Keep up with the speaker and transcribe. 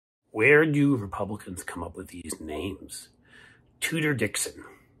Where do Republicans come up with these names? Tudor Dixon,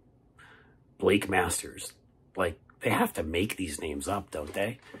 Blake Masters. Like, they have to make these names up, don't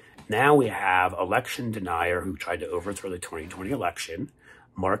they? Now we have election denier who tried to overthrow the 2020 election.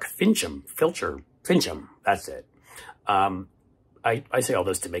 Mark Finchem, Finchem, that's it. I say all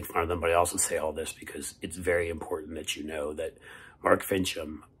this to make fun of them, but I also say all this because it's very important that you know that Mark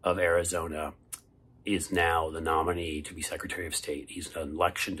Finchem of Arizona is now the nominee to be Secretary of State. He's an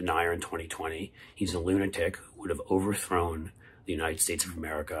election denier in 2020. He's a lunatic who would have overthrown the United States of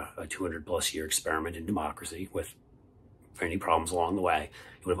America, a 200-plus year experiment in democracy with any problems along the way.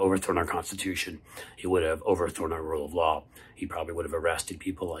 He would have overthrown our Constitution. He would have overthrown our rule of law. He probably would have arrested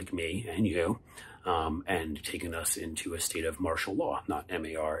people like me and you and taken us into a state of martial law, not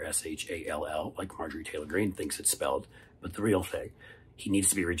M-A-R-S-H-A-L-L, like Marjorie Taylor Greene thinks it's spelled, but the real thing. He needs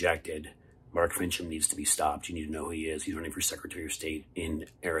to be rejected. Mark Finchem needs to be stopped. You need to know who he is. He's running for Secretary of State in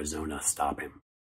Arizona. Stop him.